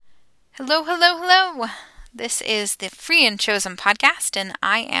Hello, hello, hello. This is the Free and Chosen podcast, and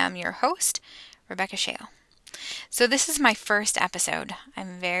I am your host, Rebecca Shale. So, this is my first episode.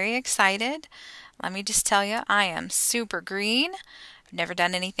 I'm very excited. Let me just tell you, I am super green. I've never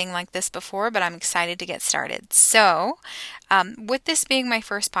done anything like this before, but I'm excited to get started. So, with this being my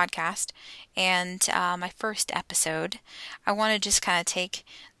first podcast and my first episode, I want to just kind of take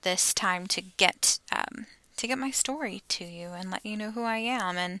this time to get my story to you and let you know who I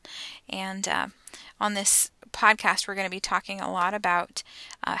am. And on this podcast, we're going to be talking a lot about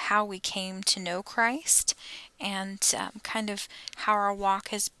how we came to know Christ and kind of how our walk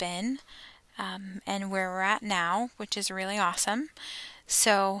has been and where we're at now, which is really awesome.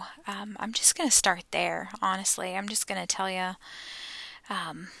 So I'm just going to start there, honestly. I'm just going to tell you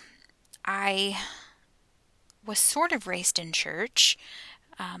I was sort of raised in church.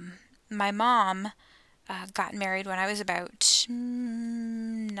 My mom got married when I was about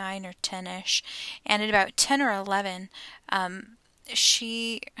 9 or 10-ish, and at about 10 or 11,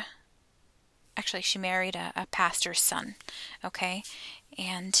 she she married a pastor's son, okay?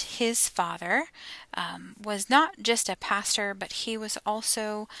 And his father was not just a pastor, but he was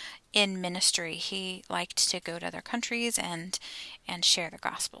also in ministry. He liked to go to other countries and share the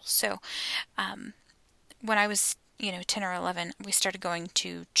gospel. So when I was 10 or 11, we started going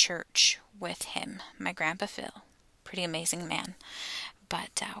to church with him, my grandpa Phil. Pretty amazing man.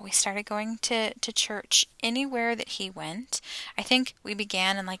 But we started going to church anywhere that he went. I think we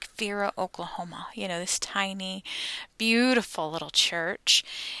began in like Vera, Oklahoma, this tiny, beautiful little church.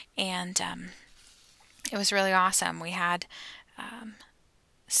 And it was really awesome. We had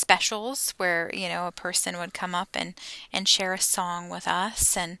specials where a person would come up and share a song with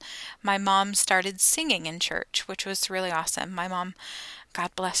us, and my mom started singing in church, which was really awesome. My mom, God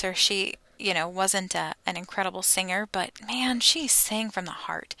bless her, she wasn't an incredible singer, but man, she sang from the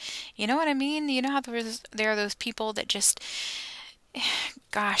heart. You know what I mean? You know how there are those people that just,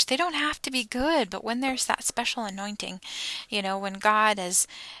 gosh, they don't have to be good, but when there's that special anointing, when God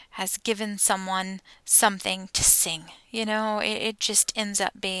has given someone something to sing, it just ends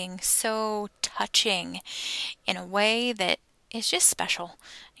up being so touching in a way that is just special,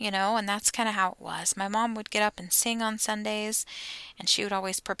 and that's kind of how it was. My mom would get up and sing on Sundays, and she would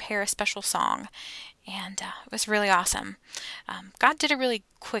always prepare a special song, and it was really awesome. God did a really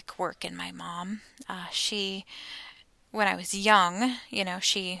quick work in my mom. When I was young,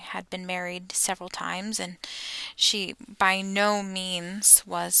 she had been married several times, and she by no means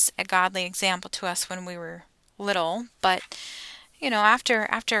was a godly example to us when we were little. But,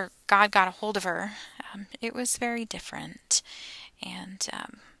 after God got a hold of her, it was very different, and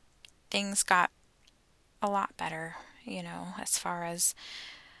things got a lot better, as far as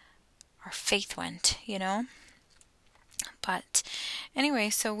our faith went. But anyway,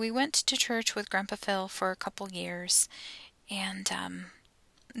 so we went to church with Grandpa Phil for a couple years, and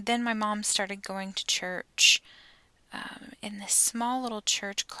then my mom started going to church in this small little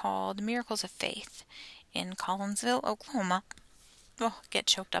church called Miracles of Faith in Collinsville, Oklahoma. Oh, get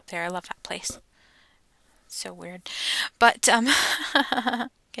choked up there. I love that place. So weird. But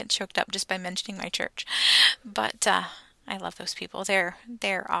get choked up just by mentioning my church. But I love those people. They're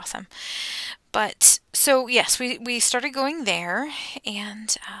awesome. But so yes, we started going there,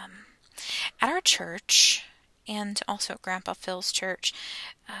 and at our church, and also at Grandpa Phil's church,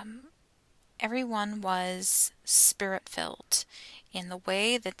 everyone was spirit filled in the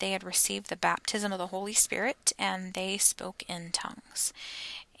way that they had received the baptism of the Holy Spirit, and they spoke in tongues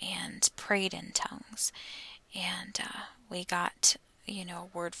and prayed in tongues, and we got a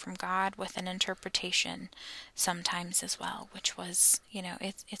word from God with an interpretation sometimes as well, which was,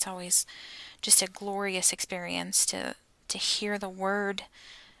 it's always just a glorious experience to hear the word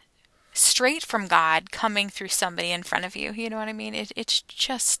straight from God coming through somebody in front of you. You know what I mean? It's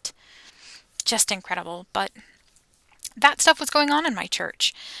just incredible. But that stuff was going on in my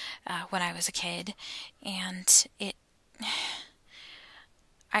church when I was a kid, and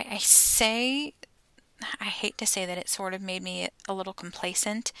I hate to say that it sort of made me a little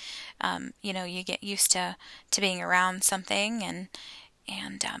complacent. You get used to being around something, and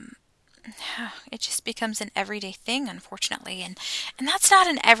it just becomes an everyday thing, unfortunately. And that's not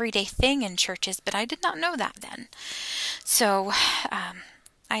an everyday thing in churches, but I did not know that then. So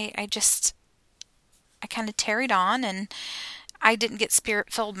I kind of tarried on, and I didn't get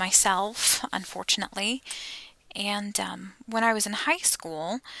spirit-filled myself, unfortunately. And when I was in high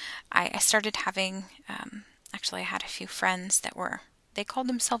school, I started having, I had a few friends that they called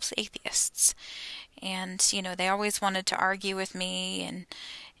themselves atheists. And, they always wanted to argue with me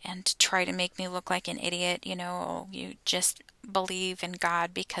and try to make me look like an idiot. Oh, you just believe in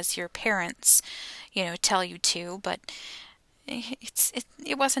God because your parents, tell you to. But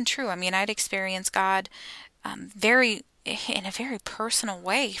it wasn't true. I mean, I'd experienced God in a very personal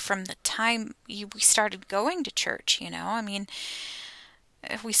way from the time we started going to church. I mean,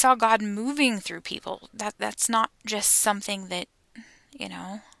 we saw God moving through people. That's not just something that, you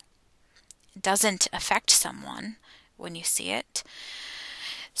know, doesn't affect someone when you see it.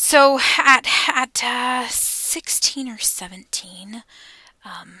 So at 16 or 17,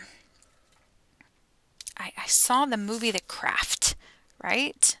 I saw the movie The Craft,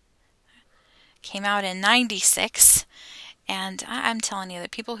 right? Came out in 96, and I'm telling you, the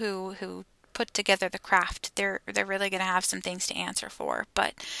people who put together The Craft, they're really going to have some things to answer for.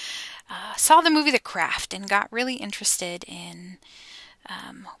 But saw the movie The Craft and got really interested in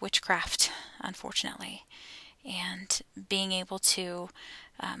witchcraft, unfortunately, and being able to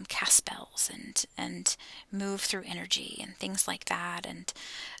cast spells and move through energy and things like that. And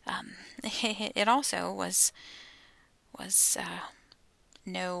it also was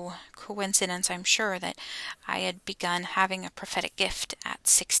no coincidence, I'm sure, that I had begun having a prophetic gift at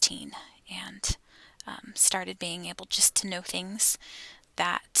 16 and started being able just to know things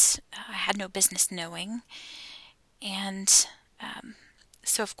that I had no business knowing. And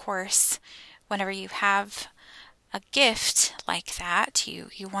so, of course, whenever you have a gift like that,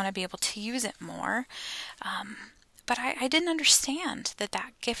 you want to be able to use it more. But I didn't understand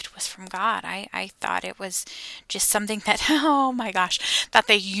that gift was from God. I thought it was just something that, oh my gosh, that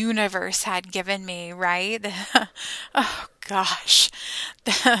the universe had given me, right? Oh gosh,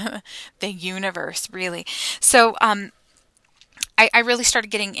 the universe, really. So, I really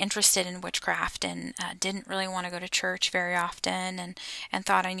started getting interested in witchcraft and didn't really want to go to church very often and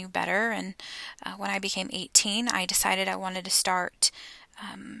thought I knew better. And when I became 18, I decided I wanted to start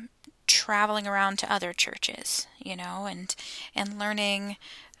traveling around to other churches, and learning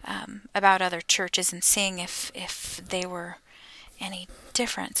about other churches and seeing if they were any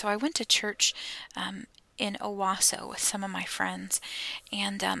different. So I went to church in Owasso with some of my friends,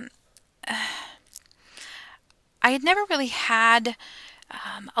 and I had never really had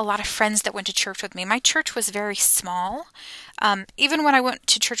a lot of friends that went to church with me. My church was very small. Even when I went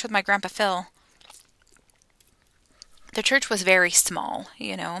to church with my Grandpa Phil, the church was very small,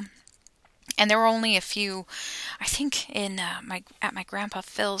 and there were only a few. I think at my Grandpa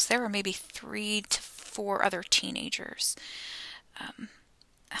Phil's there were maybe 3 to 4 other teenagers.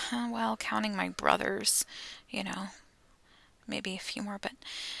 Well, counting my brothers, maybe a few more, but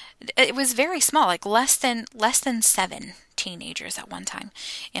it was very small, like less than 7 teenagers at one time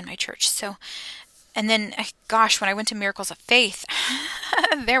in my church. So, and then, gosh, when I went to Miracles of Faith,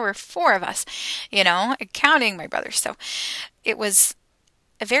 there were 4 of us, counting my brothers. So it was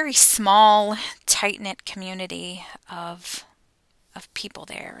a very small, tight-knit community of people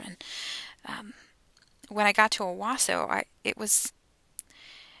there. And when I got to Owasso, it was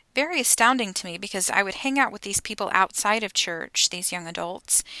very astounding to me because I would hang out with these people outside of church, these young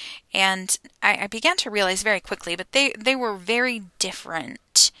adults, and I began to realize very quickly, but they were very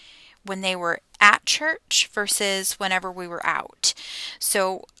different when they were at church versus whenever we were out.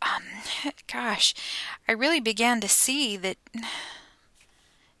 So, gosh, I really began to see that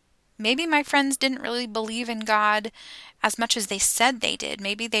maybe my friends didn't really believe in God as much as they said they did.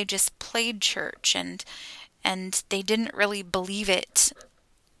 Maybe they just played church and they didn't really believe it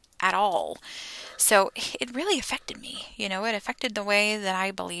at all. So it really affected me. It affected the way that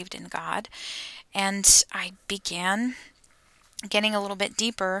I believed in God. And I began getting a little bit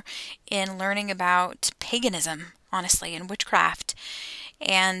deeper in learning about paganism, honestly, and witchcraft.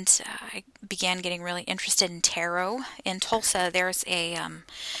 And I began getting really interested in tarot. In Tulsa, there's an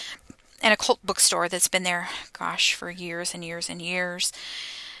occult bookstore that's been there, gosh, for years and years and years.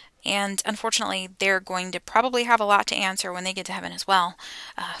 And unfortunately, they're going to probably have a lot to answer when they get to heaven as well,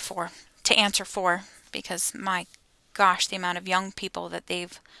 because my gosh, the amount of young people that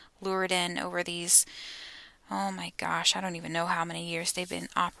they've lured in over these, oh my gosh, I don't even know how many years they've been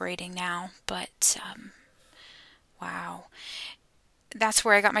operating now, but wow. That's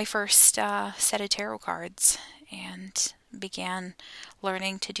where I got my first set of tarot cards and began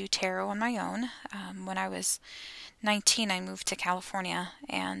learning to do tarot on my own. When I was 19, I moved to California,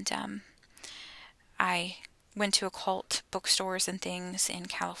 and I went to occult bookstores and things in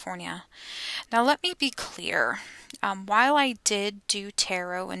California. Now, let me be clear. While I did do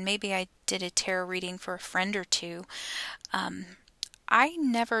tarot, and maybe I did a tarot reading for a friend or two, I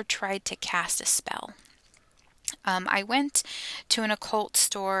never tried to cast a spell. I went to an occult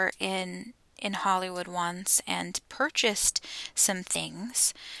store in in Hollywood once and purchased some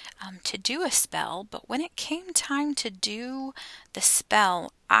things to do a spell, but when it came time to do the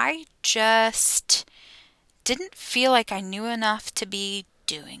spell, I just didn't feel like I knew enough to be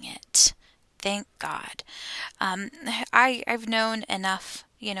doing it. Thank God. I've known enough,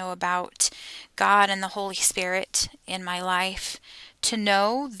 about God and the Holy Spirit in my life to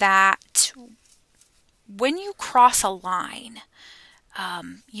know that when you cross a line,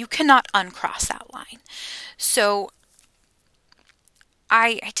 you cannot uncross that line. So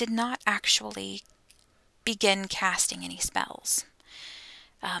I did not actually begin casting any spells.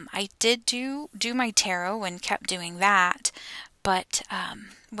 I did do my tarot and kept doing that, but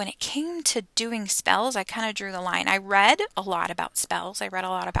when it came to doing spells, I kind of drew the line. I read a lot about spells. I read a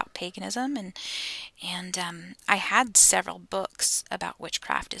lot about paganism, and I had several books about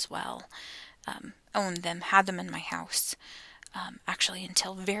witchcraft as well. Owned them, had them in my house. Actually,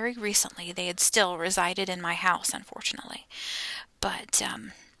 until very recently, they had still resided in my house, unfortunately. But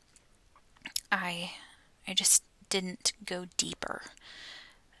I just didn't go deeper.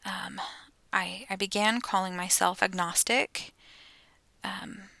 I began calling myself agnostic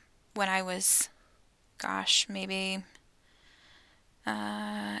when I was, maybe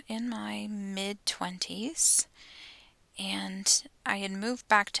in my mid-20s. And I had moved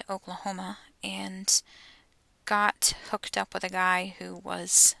back to Oklahoma and got hooked up with a guy who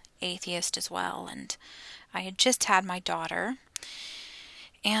was atheist as well. And I had just had my daughter.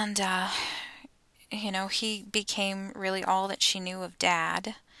 And, he became really all that she knew of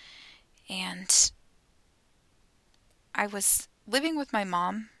Dad. And I was living with my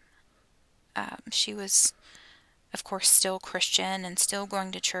mom. She was, of course, still Christian and still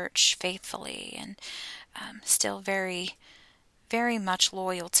going to church faithfully and still very, very much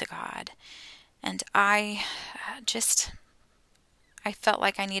loyal to God. And I felt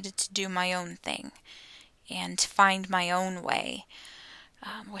like I needed to do my own thing and find my own way,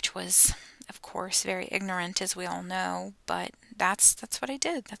 which was, of course, very ignorant, as we all know, but that's what I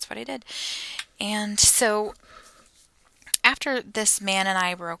did. That's what I did. And so after this man and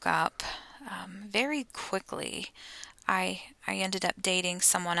I broke up, very quickly, I ended up dating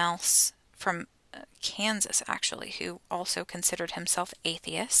someone else from Kansas, actually, who also considered himself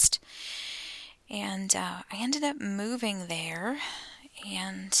atheist. And I ended up moving there,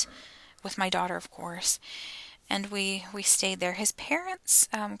 and with my daughter, of course. And we stayed there. His parents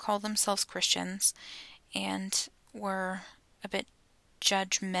called themselves Christians and were a bit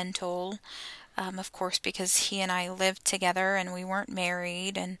judgmental, of course, because he and I lived together and we weren't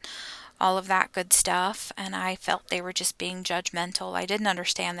married and all of that good stuff. And I felt they were just being judgmental. I didn't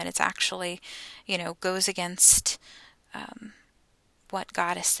understand that it's actually, goes against what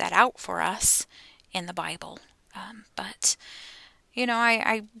God has set out for us in the Bible. But,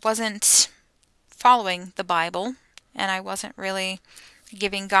 I wasn't following the Bible, and I wasn't really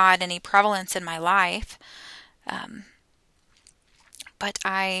giving God any prevalence in my life. But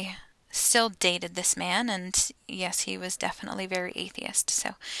I still dated this man, and yes, he was definitely very atheist.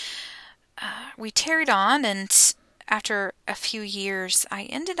 So we tarried on, and after a few years, I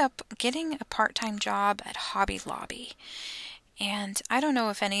ended up getting a part-time job at Hobby Lobby. And I don't know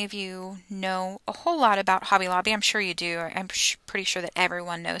if any of you know a whole lot about Hobby Lobby. I'm sure you do. I'm pretty sure that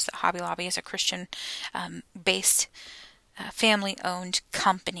everyone knows that Hobby Lobby is a Christian-based, family-owned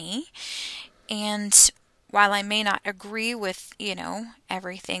company. And while I may not agree with,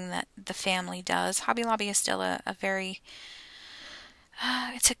 everything that the family does, Hobby Lobby is still a very,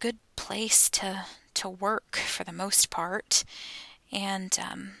 it's a good place to work for the most part. And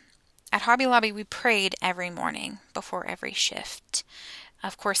at Hobby Lobby, we prayed every morning before every shift.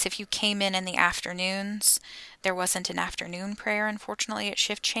 Of course, if you came in the afternoons, there wasn't an afternoon prayer, unfortunately, at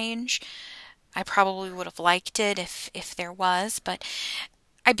shift change. I probably would have liked it if there was, but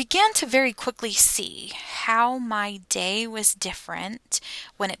I began to very quickly see how my day was different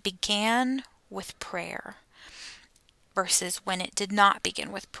when it began with prayer versus when it did not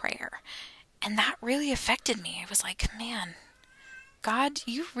begin with prayer. And that really affected me. I was like, man, God,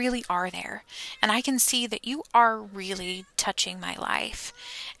 you really are there. And I can see that you are really touching my life.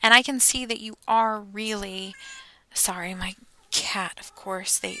 And I can see that you are really, sorry, my cat, of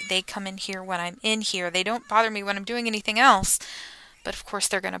course, they come in here when I'm in here. They don't bother me when I'm doing anything else. But of course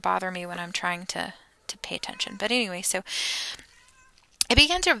they're going to bother me when I'm trying to pay attention. But anyway, so I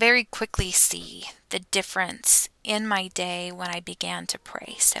began to very quickly see the difference in my day when I began to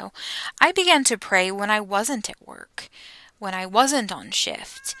pray. So I began to pray when I wasn't at work, when I wasn't on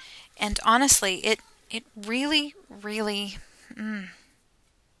shift. And honestly, it really, really,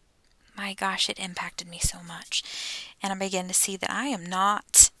 my gosh, it impacted me so much. And I began to see that I am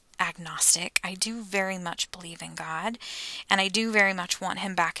not agnostic. I do very much believe in God, and I do very much want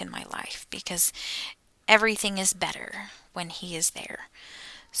Him back in my life because everything is better when He is there.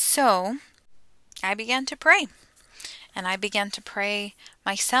 So I began to pray, and I began to pray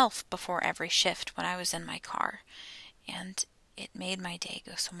myself before every shift when I was in my car, and it made my day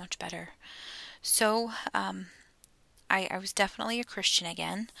go so much better. So I was definitely a Christian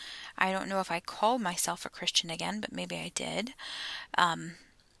again. I don't know if I called myself a Christian again, but maybe I did.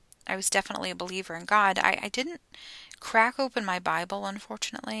 I was definitely a believer in God. I didn't crack open my Bible,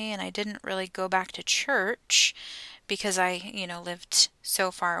 unfortunately, and I didn't really go back to church because I, lived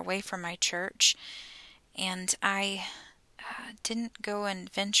so far away from my church. And I didn't go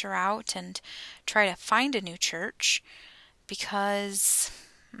and venture out and try to find a new church because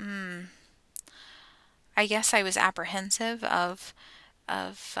I guess I was apprehensive of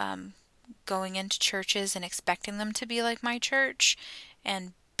going into churches and expecting them to be like my church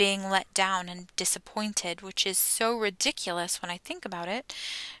and being let down and disappointed, which is so ridiculous when I think about it,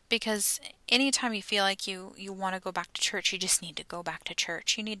 because anytime you feel like you want to go back to church, you just need to go back to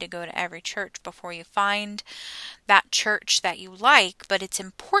church. You need to go to every church before you find that church that you like, but it's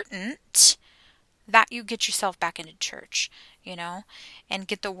important that you get yourself back into church, and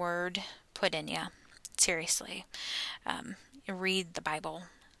get the word put in you. Seriously. Read the Bible,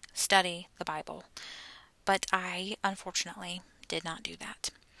 study the Bible. But I, unfortunately, did not do that.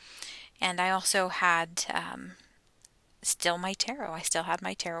 And I also had still my tarot. I still had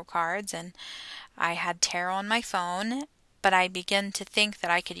my tarot cards, and I had tarot on my phone, but I began to think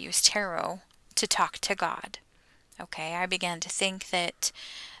that I could use tarot to talk to God. Okay, I began to think that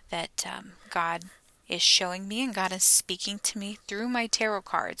God is showing me and God is speaking to me through my tarot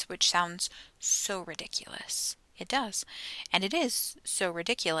cards, which sounds so ridiculous. It does. And it is so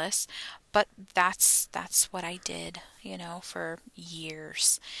ridiculous, but that's what I did, for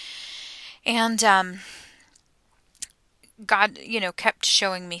years. And God, kept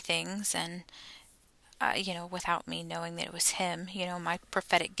showing me things, and without me knowing that it was Him, my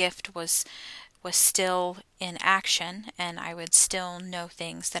prophetic gift was still in action, and I would still know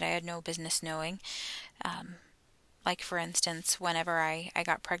things that I had no business knowing. Like, for instance, whenever I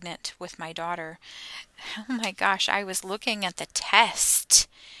got pregnant with my daughter, oh my gosh, I was looking at the test,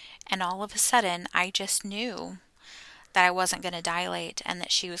 and all of a sudden, I just knew that I wasn't going to dilate and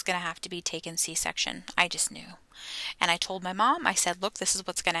that she was going to have to be taken C-section. I just knew. And I told my mom, I said, look, this is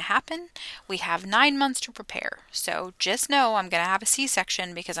what's going to happen. We have 9 months to prepare. So just know I'm going to have a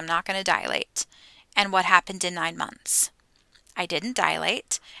C-section because I'm not going to dilate. And what happened in 9 months? I didn't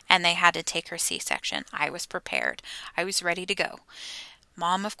dilate, and they had to take her C-section. I was prepared. I was ready to go.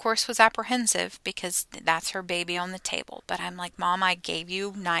 Mom, of course, was apprehensive because that's her baby on the table. But I'm like, Mom, I gave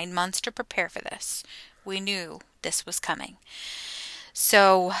you 9 months to prepare for this. We knew this was coming.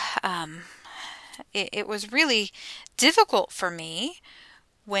 So it was really difficult for me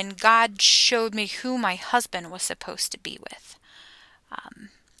when God showed me who my husband was supposed to be with.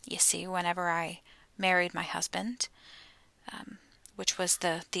 You see, whenever I married my husband, which was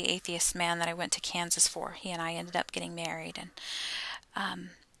the atheist man that I went to Kansas for, he and I ended up getting married. And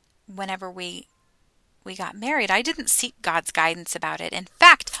whenever we got married, I didn't seek God's guidance about it. In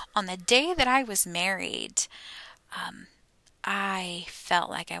fact, on the day that I was married, I felt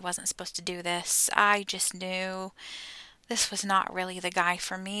like I wasn't supposed to do this. I just knew this was not really the guy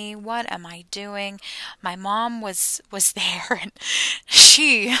for me. What am I doing? My mom was there, and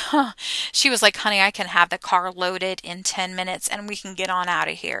she was like, honey, I can have the car loaded in 10 minutes and we can get on out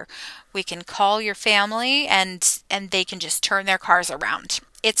of here. We can call your family and they can just turn their cars around.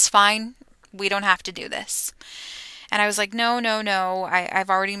 It's fine. We don't have to do this. And I was like, no. I've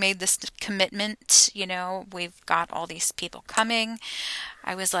already made this commitment. We've got all these people coming.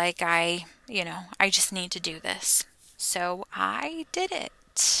 I was like, I just need to do this. So I did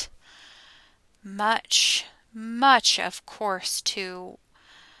it. Much, of course, to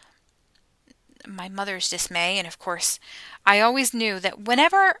my mother's dismay. And of course, I always knew that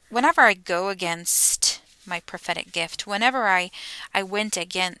whenever I go against my prophetic gift, whenever I went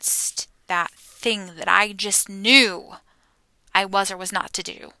against that thing that I just knew I was or was not to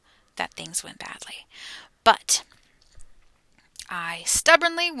do, that things went badly. But I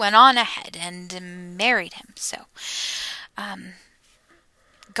stubbornly went on ahead and married him. So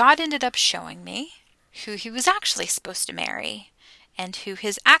God ended up showing me who he was actually supposed to marry and who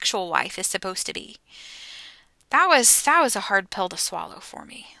his actual wife is supposed to be. That was a hard pill to swallow for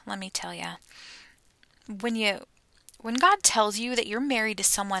me, let me tell you. When God tells you that you're married to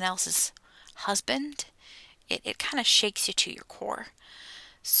someone else's husband, it kind of shakes you to your core.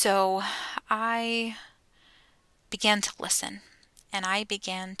 So I began to listen, and I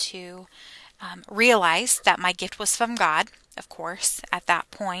began to realize that my gift was from God, of course, at that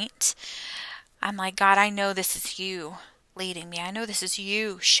point. I'm like, God, I know this is you leading me. I know this is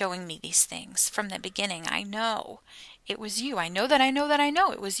you showing me these things from the beginning. I know it was you. I know that I know that I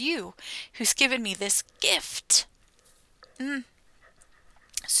know it was you who's given me this gift.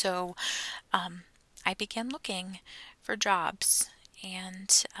 So I began looking for jobs,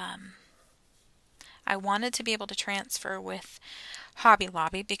 and I wanted to be able to transfer with Hobby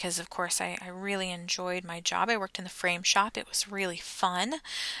Lobby because, of course, I really enjoyed my job. I worked in the frame shop. It was really fun.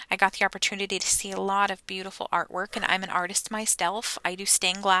 I got the opportunity to see a lot of beautiful artwork, and I'm an artist myself. I do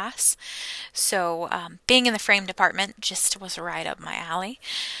stained glass. So being in the frame department just was right up my alley.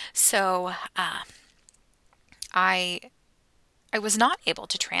 So I was not able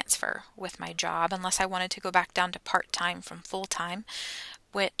to transfer with my job unless I wanted to go back down to part-time from full-time,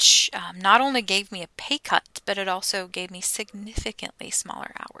 which not only gave me a pay cut, but it also gave me significantly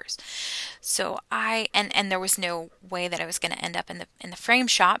smaller hours. So and there was no way that I was going to end up in the frame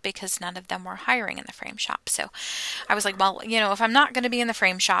shop because none of them were hiring in the frame shop. So I was like, well, if I'm not going to be in the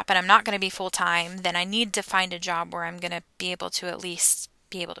frame shop and I'm not going to be full-time, then I need to find a job where I'm going to be able to at least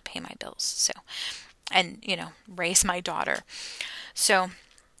be able to pay my bills. So, and raise my daughter. So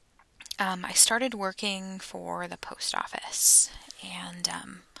I started working for the post office, and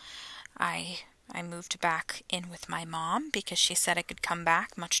I moved back in with my mom because she said I could come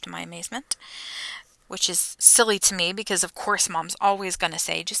back, much to my amazement, which is silly to me because, of course, Mom's always going to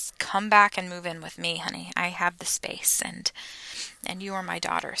say, just come back and move in with me, honey. I have the space, and you are my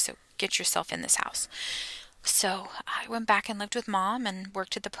daughter, so get yourself in this house. So I went back and lived with Mom and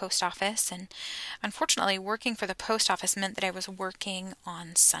worked at the post office. And unfortunately, working for the post office meant that I was working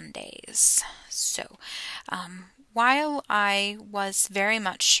on Sundays. So while I was very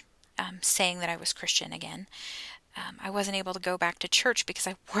much saying that I was Christian again, I wasn't able to go back to church because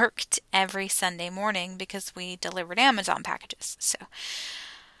I worked every Sunday morning because we delivered Amazon packages. So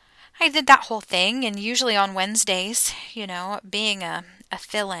I did that whole thing, and usually on Wednesdays, being a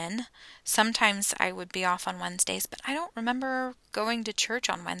fill-in, sometimes I would be off on Wednesdays, but I don't remember going to church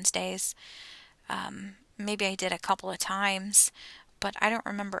on Wednesdays. Maybe I did a couple of times, but I don't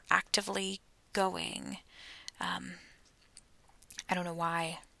remember actively going. I don't know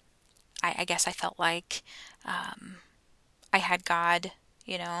why. I guess I felt like I had God,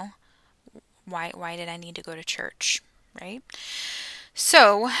 Why did I need to go to church, right?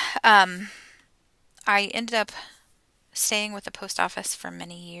 So I ended up staying with the post office for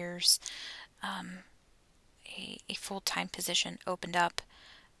many years. A full-time position opened up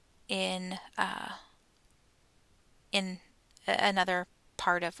in another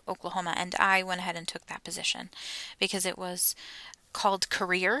part of Oklahoma, and I went ahead and took that position because it was called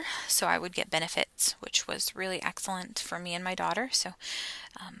career, so I would get benefits, which was really excellent for me and my daughter. So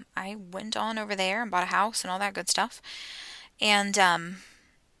I went on over there and bought a house and all that good stuff. And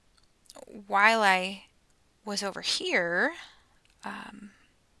while I was over here,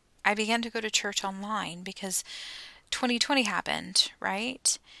 I began to go to church online because 2020 happened,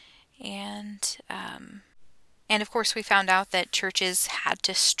 right? And of course we found out that churches had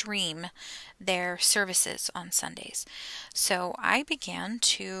to stream their services on Sundays. So I began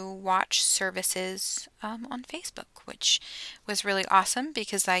to watch services on Facebook, which was really awesome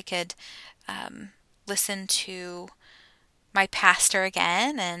because I could listen to my pastor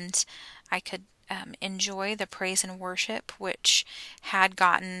again, and I could enjoy the praise and worship, which had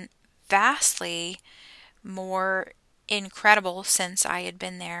gotten vastly more incredible since I had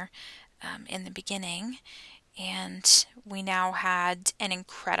been there in the beginning. And we now had an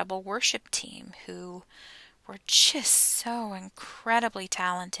incredible worship team who were just so incredibly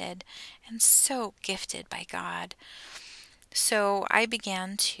talented and so gifted by God. So I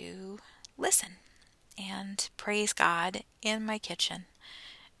began to listen and praise God in my kitchen.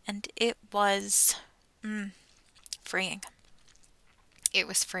 And it was freeing. It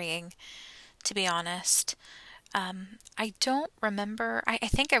was freeing, to be honest. I don't remember. I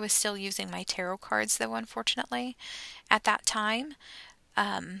think I was still using my tarot cards, though, unfortunately, at that time.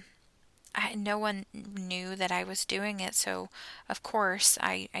 No one knew that I was doing it, so of course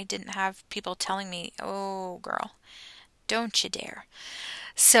I didn't have people telling me, oh, girl, don't you dare.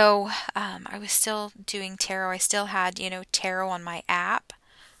 So I was still doing tarot. I still had, tarot on my app.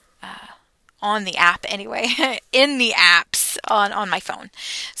 On the app anyway, in the apps on my phone.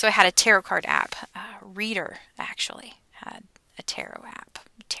 So I had a tarot card app. Reader actually had a tarot app.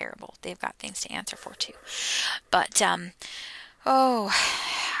 Terrible. They've got things to answer for too. But, oh,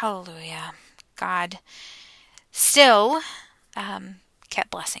 hallelujah. God still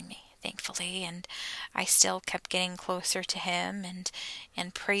kept blessing me thankfully, and I still kept getting closer to him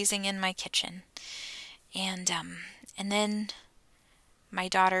and praising in my kitchen. And then my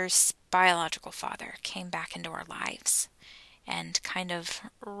daughter's biological father came back into our lives and kind of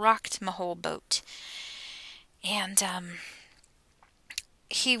rocked my whole boat. And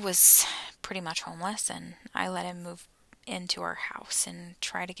he was pretty much homeless, and I let him move into our house and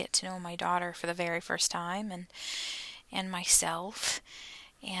try to get to know my daughter for the very first time, and myself.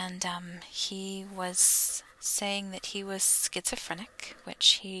 And he was saying that he was schizophrenic,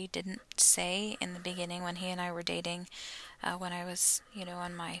 which he didn't say in the beginning when he and I were dating, when I was,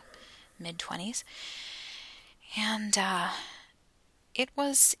 in my mid-20s. And it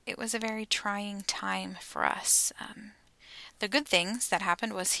was a very trying time for us. The good things that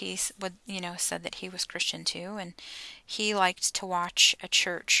happened was he would, said that he was Christian too, and he liked to watch a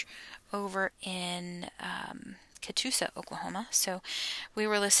church over in Catoosa, Oklahoma. So we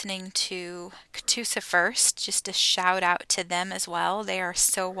were listening to Catoosa First, just a shout out to them as well. They are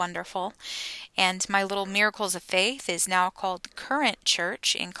so wonderful. And my little Miracles of Faith is now called Current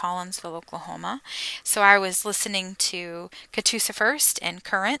Church in Collinsville, Oklahoma. So I was listening to Catoosa First and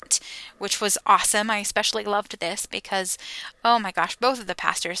Current, which was awesome. I especially loved this because, oh my gosh, both of the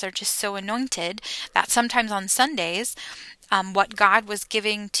pastors are just so anointed that sometimes on Sundays, what God was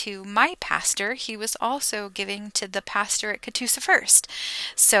giving to my pastor, he was also giving to the pastor at Catoosa First.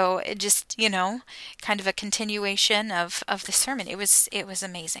 So it just, kind of a continuation of the sermon. It was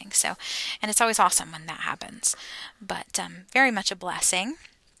amazing. So, and it's always awesome when that happens. But very much a blessing.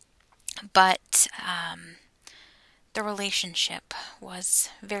 But the relationship was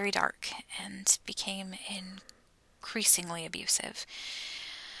very dark and became increasingly abusive.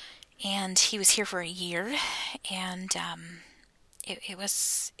 And he was here for a year, and it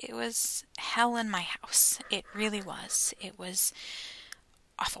was hell in my house. It really was. It was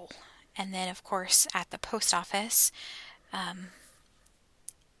awful. And then, of course, at the post office,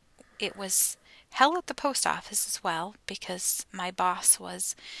 it was hell at the post office as well, because my boss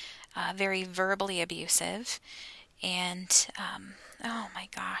was very verbally abusive, and oh my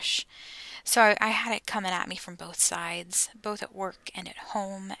gosh. So I had it coming at me from both sides, both at work and at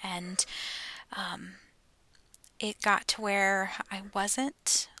home, and it got to where I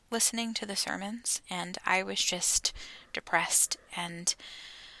wasn't listening to the sermons, and I was just depressed and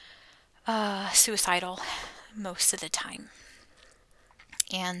suicidal most of the time.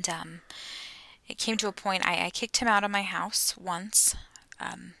 And it came to a point, I kicked him out of my house once,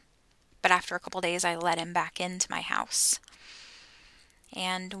 but after a couple days I let him back into my house.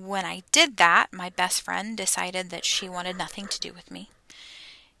 And when I did that, my best friend decided that she wanted nothing to do with me.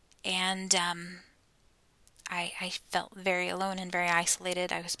 And I felt very alone and very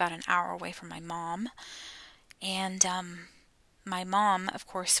isolated. I was about an hour away from my mom. And my mom, of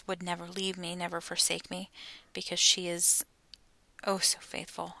course, would never leave me, never forsake me, because she is oh so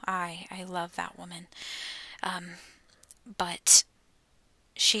faithful. I love that woman. But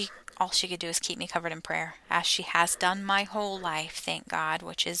all she could do is keep me covered in prayer, as she has done my whole life, thank God,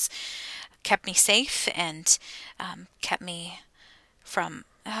 which has kept me safe and kept me from,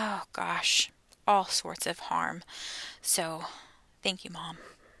 oh gosh, all sorts of harm. So, thank you, Mom.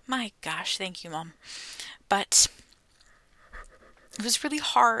 My gosh, thank you, Mom. But it was really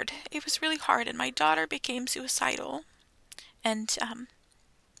hard. It was really hard, and my daughter became suicidal. And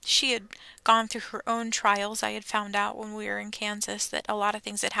she had gone through her own trials. I had found out when we were in Kansas that a lot of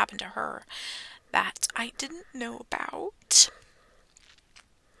things had happened to her that I didn't know about.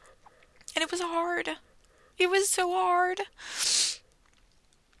 And it was hard. It was so hard.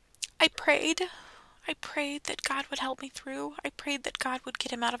 I prayed that God would help me through. I prayed that God would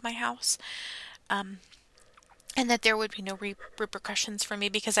get him out of my house. And that there would be no repercussions for me,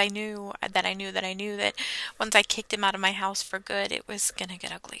 because I knew that once I kicked him out of my house for good, it was going to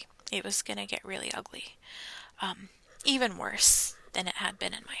get ugly. It was going to get really ugly. Even worse than it had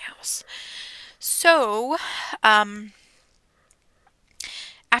been in my house. So, after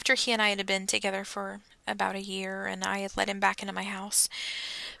he and I had been together for about a year, and I had let him back into my house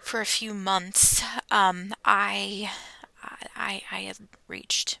for a few months, I had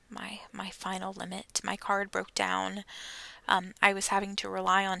reached my final limit. My car broke down. I was having to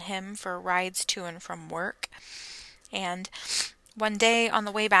rely on him for rides to and from work. And one day on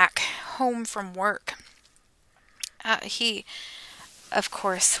the way back home from work, he, of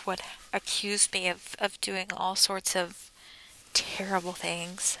course, would accuse me of doing all sorts of terrible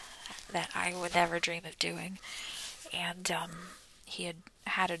things that I would never dream of doing. And he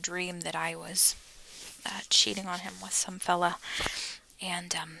had a dream that I was cheating on him with some fella,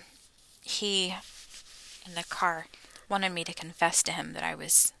 and he, in the car, wanted me to confess to him that I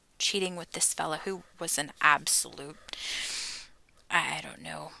was cheating with this fella who was an absolute, I don't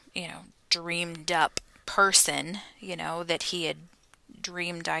know, dreamed up person, that he had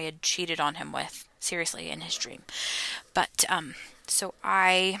dreamed I had cheated on him with, seriously, in his dream. But so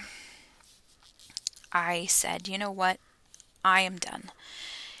I said, you know what? I am done.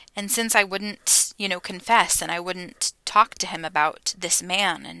 And since I wouldn't, confess and I wouldn't talk to him about this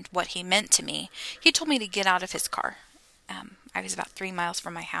man and what he meant to me, he told me to get out of his car. I was about 3 miles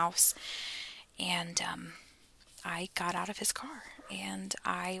from my house, and I got out of his car and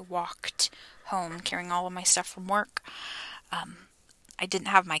I walked home carrying all of my stuff from work. I didn't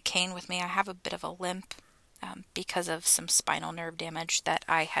have my cane with me. I have a bit of a limp because of some spinal nerve damage that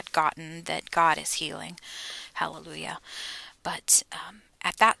I had gotten that God is healing. Hallelujah. But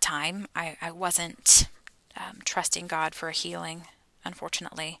at that time, I wasn't trusting God for a healing,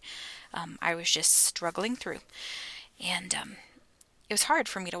 unfortunately. I was just struggling through. And it was hard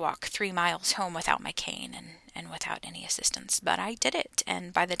for me to walk 3 miles home without my cane and without any assistance. But I did it.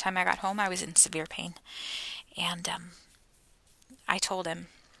 And by the time I got home, I was in severe pain. And I told him,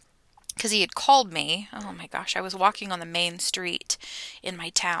 because he had called me. Oh my gosh, I was walking on the main street in my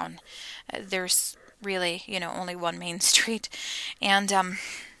town. There's really, only one main street. And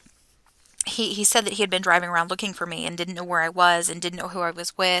he said that he had been driving around looking for me and didn't know where I was and didn't know who I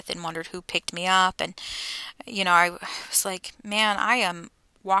was with and wondered who picked me up. And, I was like, man, I am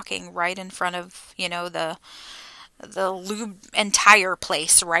walking right in front of, the lube and tire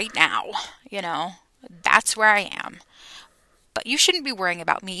place right now. That's where I am. But you shouldn't be worrying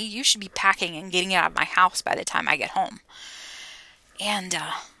about me. You should be packing and getting out of my house by the time I get home. And,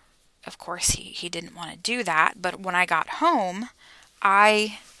 of course, he didn't want to do that. But when I got home,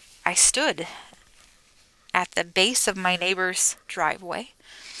 I stood at the base of my neighbor's driveway,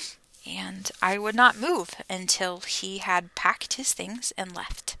 and I would not move until he had packed his things and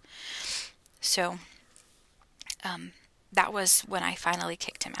left. So, that was when I finally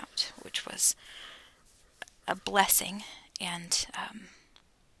kicked him out, which was a blessing. And,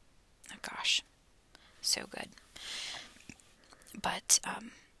 oh gosh, so good. But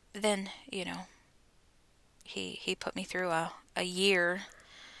then, he put me through a year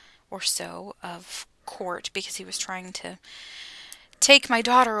or so of court because he was trying to take my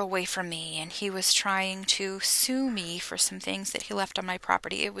daughter away from me, and he was trying to sue me for some things that he left on my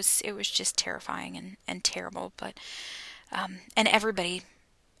property. It was just terrifying and terrible. But and everybody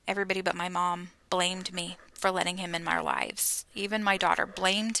but my mom blamed me for letting him in our lives. Even my daughter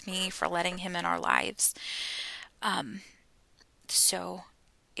blamed me for letting him in our lives. So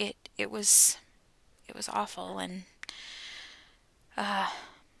it was awful, and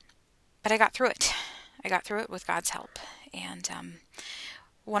but I got through it. I got through it with God's help. And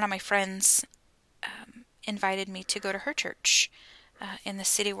one of my friends invited me to go to her church in the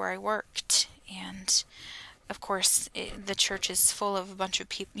city where I worked. And of course, the church is full of a bunch of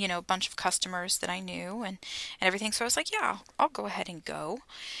people, a bunch of customers that I knew and everything. So I was like, yeah, I'll go ahead and go.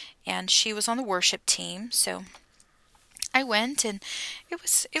 And she was on the worship team, so I went, and it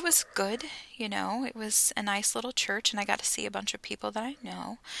was good. It was a nice little church, and I got to see a bunch of people that I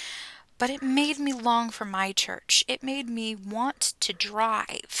know. But it made me long for my church. It made me want to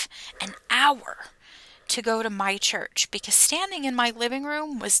drive an hour to go to my church, because standing in my living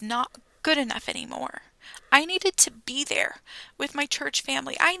room was not good enough anymore. I needed to be there with my church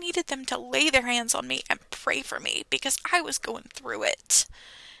family. I needed them to lay their hands on me and pray for me because I was going through it.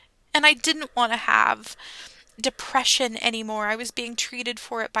 And I didn't want to have depression anymore. I was being treated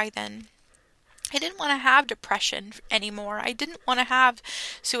for it by then. I didn't want to have depression anymore. I didn't want to have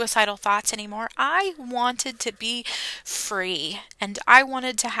suicidal thoughts anymore. I wanted to be free, and I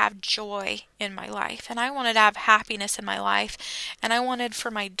wanted to have joy in my life, and I wanted to have happiness in my life, and I wanted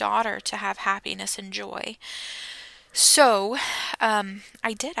for my daughter to have happiness and joy. So,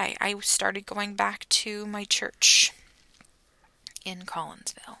 I did. I started going back to my church in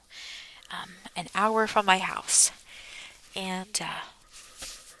Collinsville, an hour from my house, and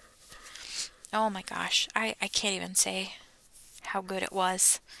oh my gosh, I can't even say how good it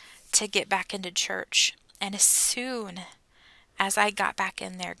was to get back into church. And as soon as I got back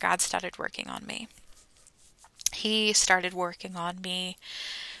in there, God started working on me. He started working on me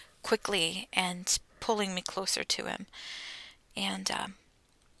quickly and pulling me closer to Him. And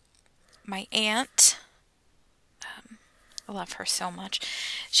my aunt, I love her so much.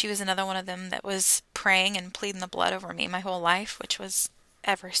 She was another one of them that was praying and pleading the blood over me my whole life, which was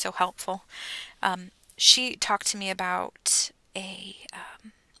ever so helpful. She talked to me about a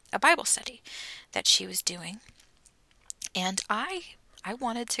Bible study that she was doing, and I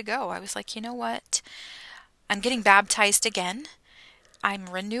wanted to go. I was like, you know what? I'm getting baptized again. I'm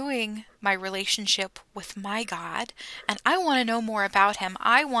renewing my relationship with my God, and I want to know more about him.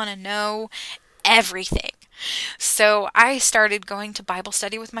 I want to know everything. So I started going to Bible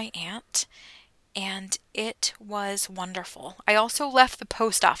study with my aunt, and it was wonderful. I also left the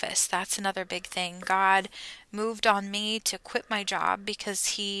post office. That's another big thing. God moved on me to quit my job because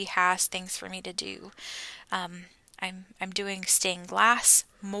he has things for me to do. I'm doing stained glass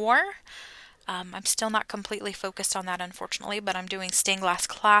more. I'm still not completely focused on that, unfortunately, but I'm doing stained glass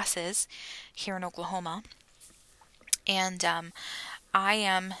classes here in Oklahoma. And I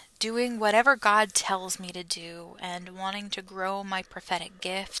am doing whatever God tells me to do and wanting to grow my prophetic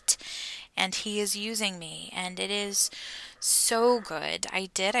gift. And he is using me, and it is so good. I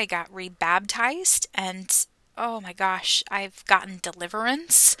got rebaptized, and oh my gosh, I've gotten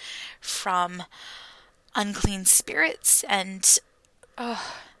deliverance from unclean spirits and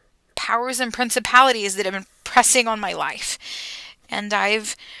powers and principalities that have been pressing on my life. And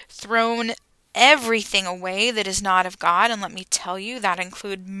I've thrown everything away that is not of God. And let me tell you, that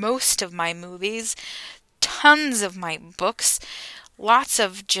includes most of my movies, tons of my books, lots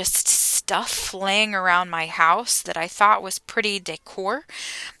of just stuff laying around my house that I thought was pretty decor,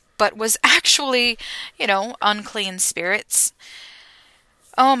 but was actually, unclean spirits.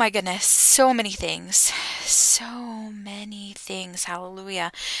 Oh my goodness, so many things. So many things.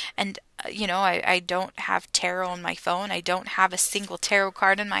 Hallelujah. And, I don't have tarot on my phone. I don't have a single tarot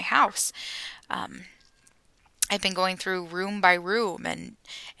card in my house. I've been going through room by room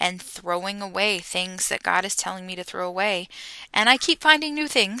and throwing away things that God is telling me to throw away. And I keep finding new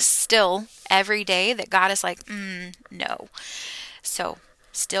things still every day that God is like, no. So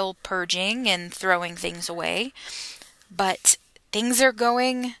still purging and throwing things away. But things are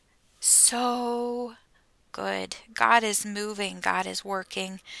going so good. God is moving. God is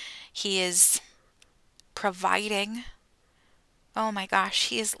working. He is providing. Oh my gosh,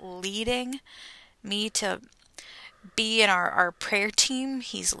 he is leading me to be in our prayer team.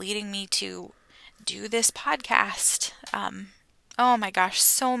 He's leading me to do this podcast. Oh my gosh,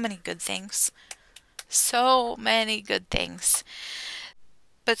 so many good things. So many good things.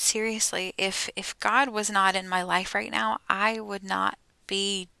 But seriously, if God was not in my life right now, I would not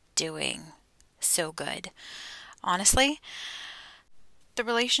be doing so good. Honestly, the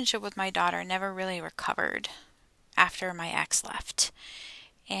relationship with my daughter never really recovered after my ex left.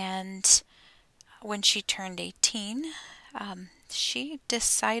 And when she turned 18, she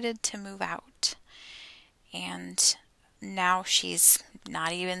decided to move out. And now she's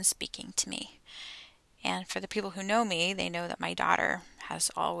not even speaking to me. And for the people who know me, they know that my daughter has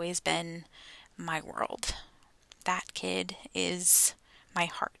always been my world. That kid is my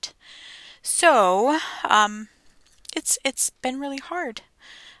heart. So, it's been really hard.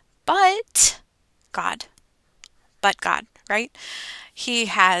 But God, right? He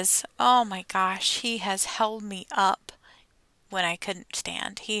has, oh my gosh, he has held me up when I couldn't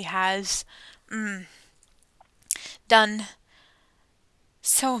stand. He has done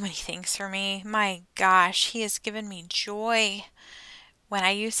so many things for me. My gosh, he has given me joy when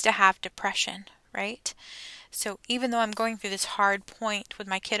I used to have depression, right? So even though I'm going through this hard point with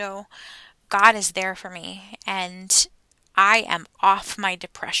my kiddo, God is there for me, and I am off my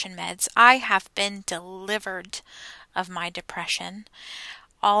depression meds. I have been delivered of my depression.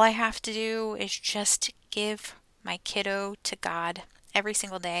 All I have to do is just give my kiddo to God every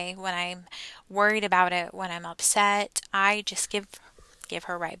single day. When I'm worried about it, when I'm upset, I just give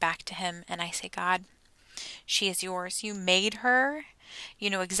her right back to him, and I say, God, she is yours. You made her. You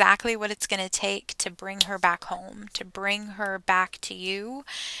know exactly what it's going to take to bring her back home, to bring her back to you,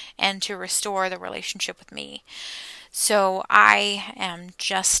 and to restore the relationship with me. So I am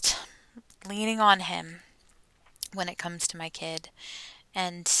just leaning on him when it comes to my kid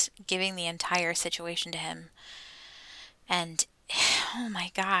and giving the entire situation to him. And oh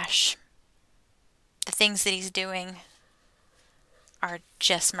my gosh, the things that he's doing are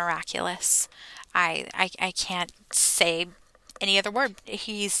just miraculous. I can't say any other word.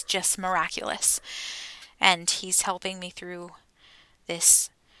 He's just miraculous. And he's helping me through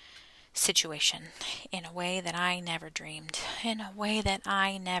this situation in a way that I never dreamed. In a way that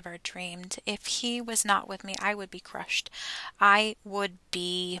I never dreamed. If he was not with me, I would be crushed. I would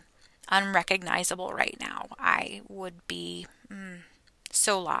be unrecognizable right now. I would be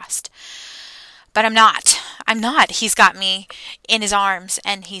so lost. But I'm not. He's got me in his arms,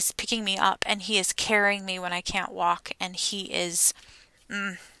 and he's picking me up, and he is carrying me when I can't walk, and he is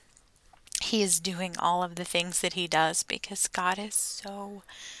doing all of the things that he does because God is so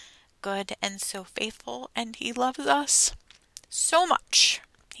good and so faithful, and he loves us so much.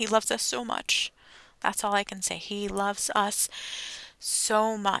 He loves us so much. That's all I can say. He loves us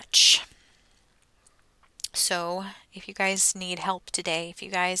so much. So if you guys need help today, if you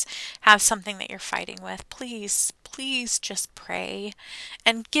guys have something that you're fighting with, please, please just pray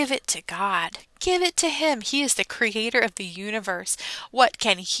and give it to God. Give it to Him. He is the creator of the universe. What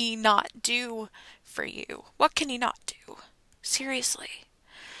can He not do for you? What can He not do? Seriously.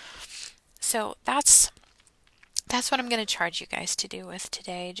 So that's what I'm going to charge you guys to do with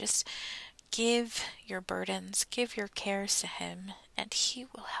today. Just give your burdens, give your cares to Him, and He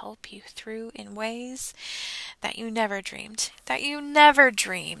will help you through in ways that you never dreamed. That you never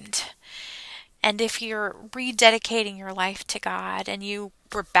dreamed. And if you're rededicating your life to God and you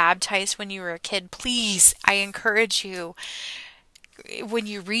were baptized when you were a kid, please, I encourage you, when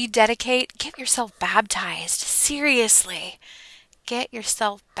you rededicate, get yourself baptized. Seriously. Get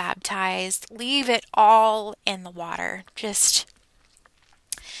yourself baptized. Leave it all in the water. Just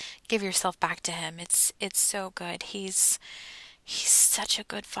give yourself back to Him. It's so good. He's such a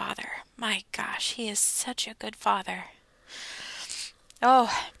good Father. My gosh, He is such a good Father.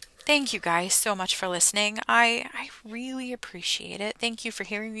 Oh, thank you guys so much for listening. I really appreciate it. Thank you for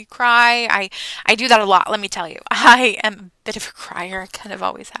hearing me cry. I do that a lot, let me tell you. I am a bit of a crier. I kind of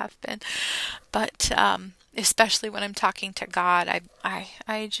always have been. But especially when I'm talking to God,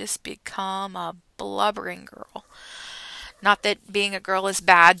 I just become a blubbering girl. Not that being a girl is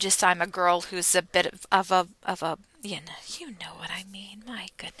bad, just I'm a girl who's a bit of a you know what I mean. My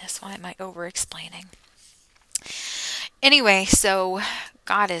goodness, why am I over explaining? Anyway, so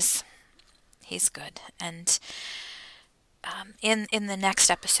God He's good. And in the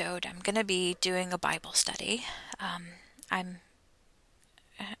next episode, I'm going to be doing a Bible study. I'm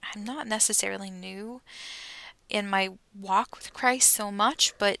not necessarily new in my walk with Christ so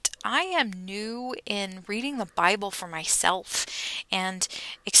much, but I am new in reading the Bible for myself and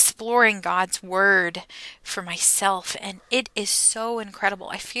exploring God's Word for myself, and it is so incredible.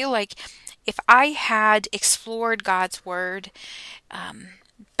 I feel like if I had explored God's Word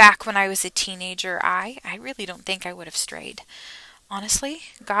back when I was a teenager, I really don't think I would have strayed. Honestly,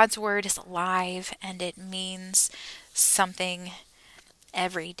 God's Word is alive and it means something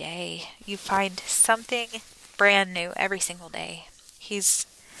every day. You find something brand new every single day. He's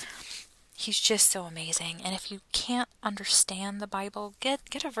just so amazing. And if you can't understand the Bible,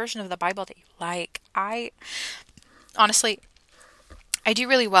 get a version of the Bible that you like. I do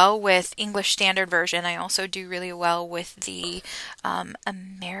really well with English Standard Version. I also do really well with the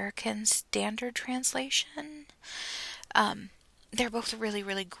American Standard Translation. They're both really,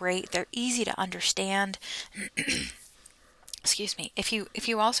 really great. They're easy to understand. Excuse me. If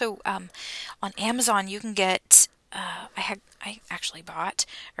you also on Amazon, you can get I actually bought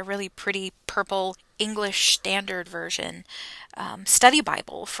a really pretty purple English Standard Version study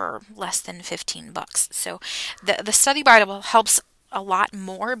Bible for less than $15. So the study Bible helps a lot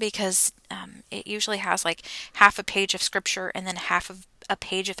more because it usually has like half a page of scripture and then half of a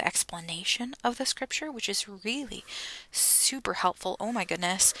page of explanation of the scripture, which is really super helpful. Oh my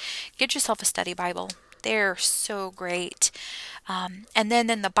goodness. Get yourself a study Bible. They're so great. And then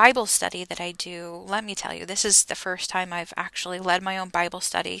in the Bible study that I do, let me tell you, this is the first time I've actually led my own Bible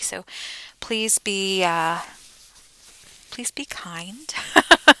study. So please be kind.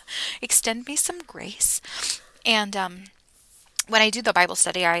 Extend me some grace. And when I do the Bible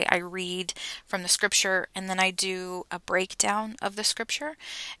study, I read from the scripture and then I do a breakdown of the scripture.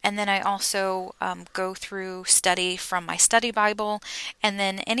 And then I also go through study from my study Bible and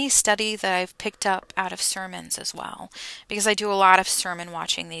then any study that I've picked up out of sermons as well. Because I do a lot of sermon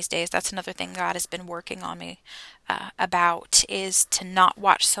watching these days. That's another thing God has been working on me about is to not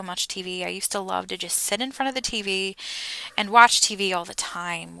watch so much TV. I used to love to just sit in front of the TV and watch TV all the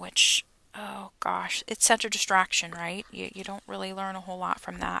time, which oh gosh, it's such a distraction, right? You don't really learn a whole lot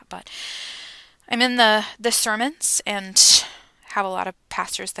from that, but I'm in the sermons and have a lot of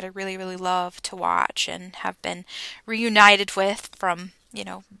pastors that I really, really love to watch and have been reunited with from,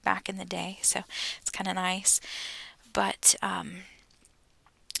 back in the day. So it's kind of nice. But,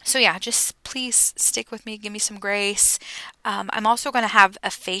 so yeah, just please stick with me. Give me some grace. I'm also going to have a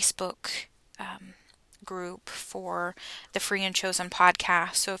Facebook group for the Free and Chosen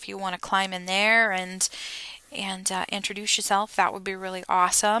podcast. So if you want to climb in there and introduce yourself, that would be really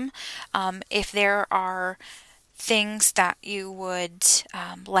awesome. If there are things that you would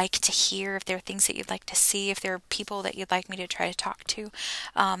like to hear, if there are things that you'd like to see, if there are people that you'd like me to try to talk to,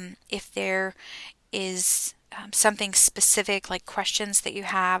 if there is something specific like questions that you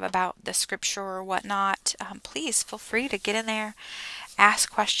have about the scripture or whatnot, please feel free to get in there.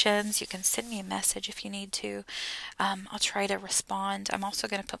 Ask questions. You can send me a message if you need to. I'll try to respond. I'm also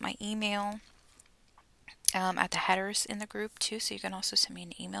going to put my email at the headers in the group too, so you can also send me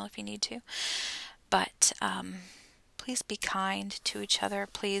an email if you need to. But please be kind to each other.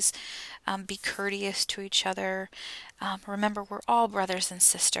 Please be courteous to each other. Remember, we're all brothers and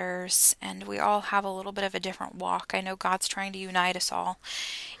sisters, and we all have a little bit of a different walk. I know God's trying to unite us all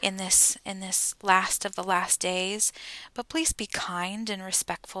in this last of the last days. But please be kind and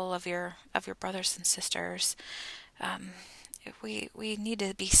respectful of your brothers and sisters. We need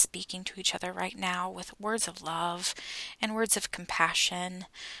to be speaking to each other right now with words of love and words of compassion.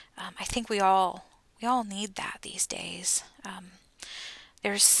 I think we all need that these days.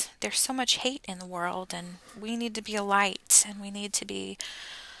 There's so much hate in the world, and we need to be a light, and we need to be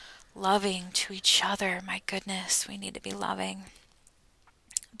loving to each other. My goodness, we need to be loving.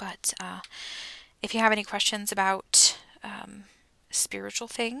 But if you have any questions about spiritual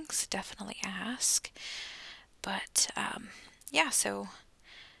things, definitely ask. But yeah, so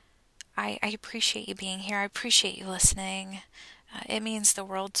I appreciate you being here. I appreciate you listening. It means the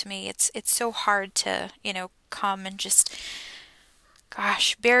world to me. It's so hard to, come and just,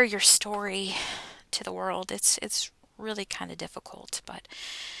 bear your story to the world. It's really kind of difficult. But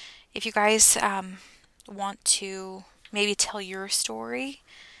if you guys want to maybe tell your story,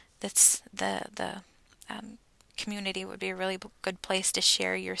 that's the community would be a really good place to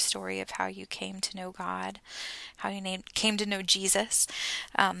share your story of how you came to know God, how you came to know Jesus.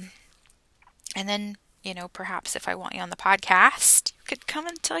 And then, perhaps if I want you on the podcast, you could come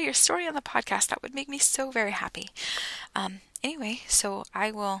and tell your story on the podcast. That would make me so very happy. Anyway, so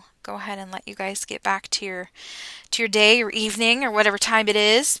I will go ahead and let you guys get back to your day or evening or whatever time it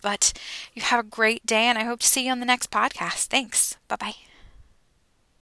is. But you have a great day, and I hope to see you on the next podcast. Thanks. Bye-bye.